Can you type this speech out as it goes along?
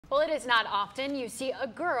Well, it is not often you see a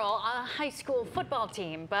girl on a high school football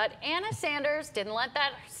team, but Anna Sanders didn't let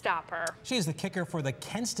that stop her. She is the kicker for the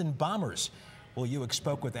Kenston Bombers. Will Uick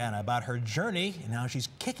spoke with Anna about her journey and how she's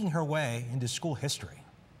kicking her way into school history.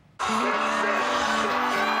 In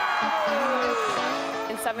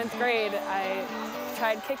 7th grade, I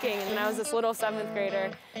tried kicking, and I was this little 7th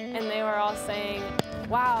grader, and they were all saying,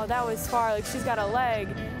 wow, that was far, like she's got a leg.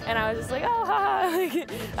 And I was just like, oh, ha,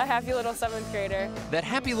 like a happy little 7th grader. That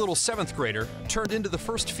happy little 7th grader turned into the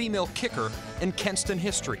first female kicker in Kenston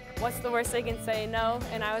history. What's the worst they can say? No,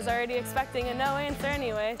 and I was already expecting a no answer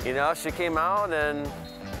anyway. You know, she came out and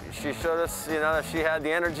she showed us, you know, that she had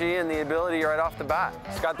the energy and the ability right off the bat.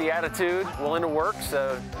 She's got the attitude, willing to work,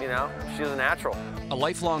 so, you know, she's a natural. A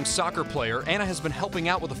lifelong soccer player, Anna has been helping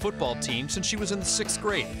out with the football team since she was in the 6th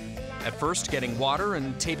grade. At first getting water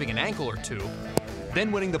and taping an ankle or two,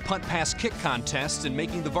 then winning the punt pass kick contest and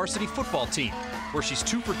making the varsity football team, where she's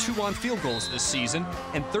 2 for 2 on field goals this season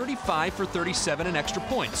and 35 for 37 in extra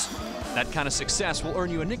points. That kind of success will earn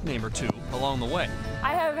you a nickname or two along the way.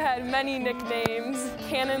 I have had many nicknames: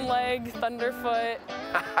 Cannon Leg, Thunderfoot.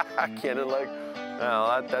 Cannon Leg.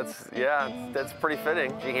 No, that's pretty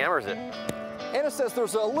fitting. She hammers it. Anna says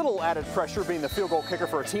there's a little added pressure being the field goal kicker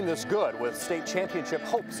for a team this good, with state championship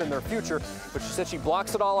hopes in their future, but she said she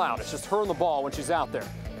blocks it all out. It's just her and the ball when she's out there.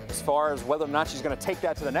 As far as whether or not she's going to take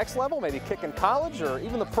that to the next level, maybe kick in college or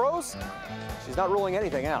even the pros, she's not ruling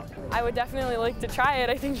anything out. I would definitely like to try it.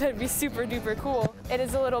 I think that'd be super duper cool. It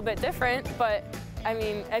is a little bit different, but I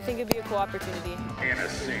mean, I think it'd be a cool opportunity.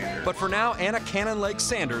 But for now, Anna Cannon Leg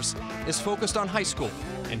Sanders is focused on high school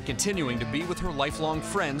and continuing to be with her lifelong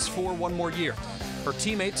friends for one more year. Her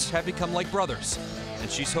teammates have become like brothers, and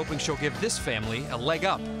she's hoping she'll give this family a leg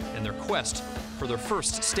up in their quest for their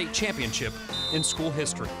first state championship in school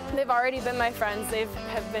history. They've already been my friends. They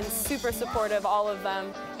have been super supportive, all of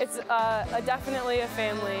them. It's definitely a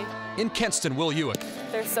family. In Kenston, Will Uick.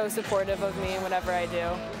 They're so supportive of me and whatever I do.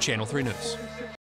 Channel 3 News.